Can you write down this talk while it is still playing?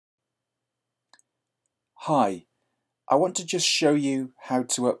Hi, I want to just show you how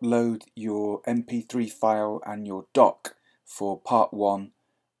to upload your MP3 file and your doc for part 1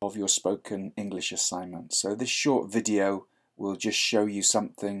 of your spoken English assignment. So this short video will just show you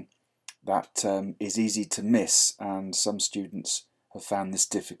something that is easy to miss, and some students have found this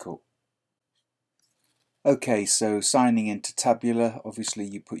difficult. Okay, so signing into Tabula, obviously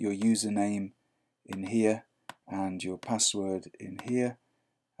you put your username in here and your password in here.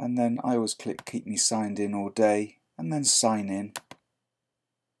 And then I always click keep me signed in all day and then sign in.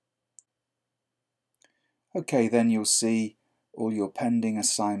 Okay, then you'll see all your pending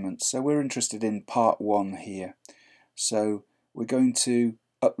assignments. So we're interested in part 1 here. So we're going to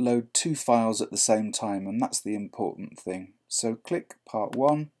upload 2 files at the same time, and that's the important thing. So click part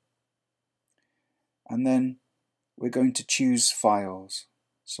 1 and then we're going to choose files.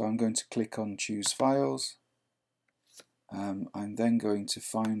 So I'm going to click on choose files. I'm then going to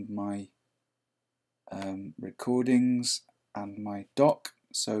find my recordings and my doc.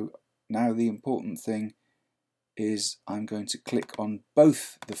 So now the important thing is I'm going to click on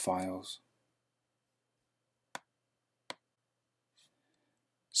both the files.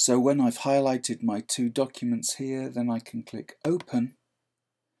 So when I've highlighted my 2 documents here, then I can click open,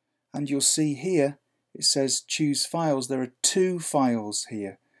 and you'll see here it says choose files. There are 2 files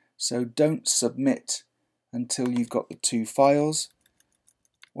here, so don't submit until you've got the 2 files.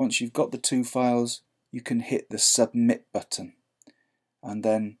 Once you've got the 2 files, you can hit the submit button and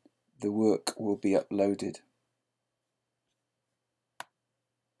then the work will be uploaded.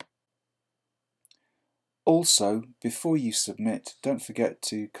 Also, before you submit, don't forget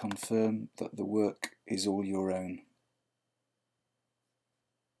to confirm that the work is all your own.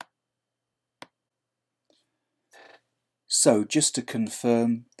 So just to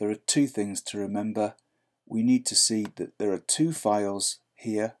confirm, there are 2 things to remember. We need to see that there are 2 files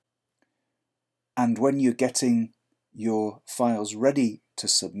here, and when you're getting your files ready to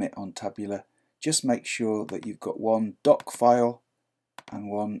submit on Tabula, just make sure that you've got 1 doc file and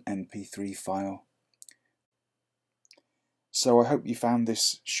 1 MP3 file. So I hope you found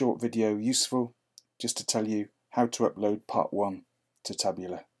this short video useful, just to tell you how to upload part 1 to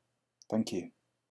Tabula. Thank you.